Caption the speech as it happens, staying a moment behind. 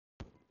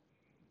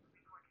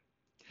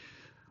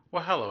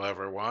Well, hello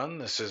everyone.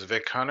 This is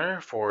Vic Hunter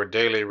for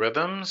Daily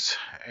Rhythms,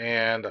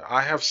 and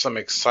I have some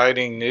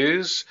exciting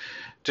news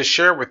to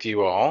share with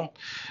you all.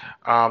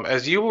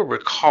 As you will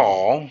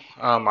recall,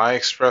 I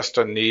expressed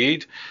a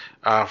need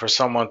for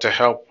someone to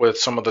help with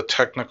some of the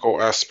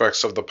technical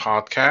aspects of the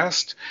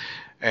podcast.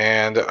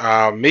 And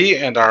me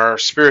and our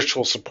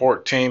spiritual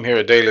support team here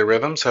at Daily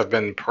Rhythms have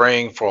been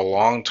praying for a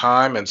long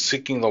time and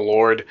seeking the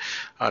Lord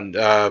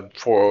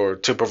for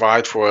to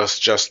provide for us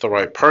just the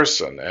right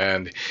person.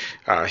 And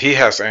He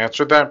has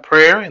answered that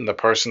prayer in the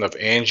person of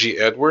Angie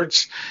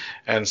Edwards.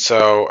 And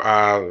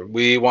so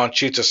we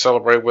want you to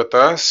celebrate with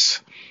us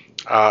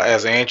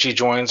as Angie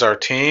joins our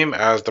team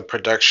as the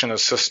production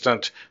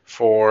assistant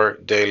for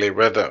Daily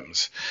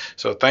Rhythms.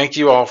 So thank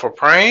you all for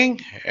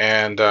praying,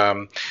 and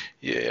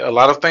a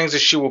lot of things that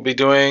she will be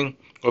doing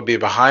will be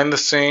behind the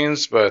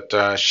scenes,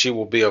 but she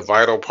will be a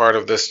vital part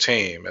of this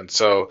team. And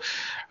so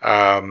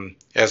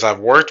as I've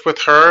worked with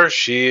her,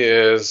 she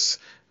is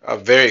a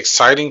very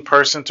exciting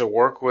person to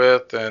work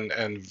with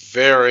and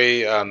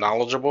very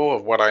knowledgeable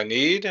of what I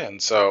need.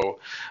 And so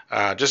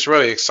just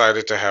really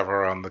excited to have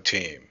her on the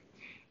team.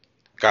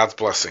 God's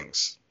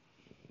blessings.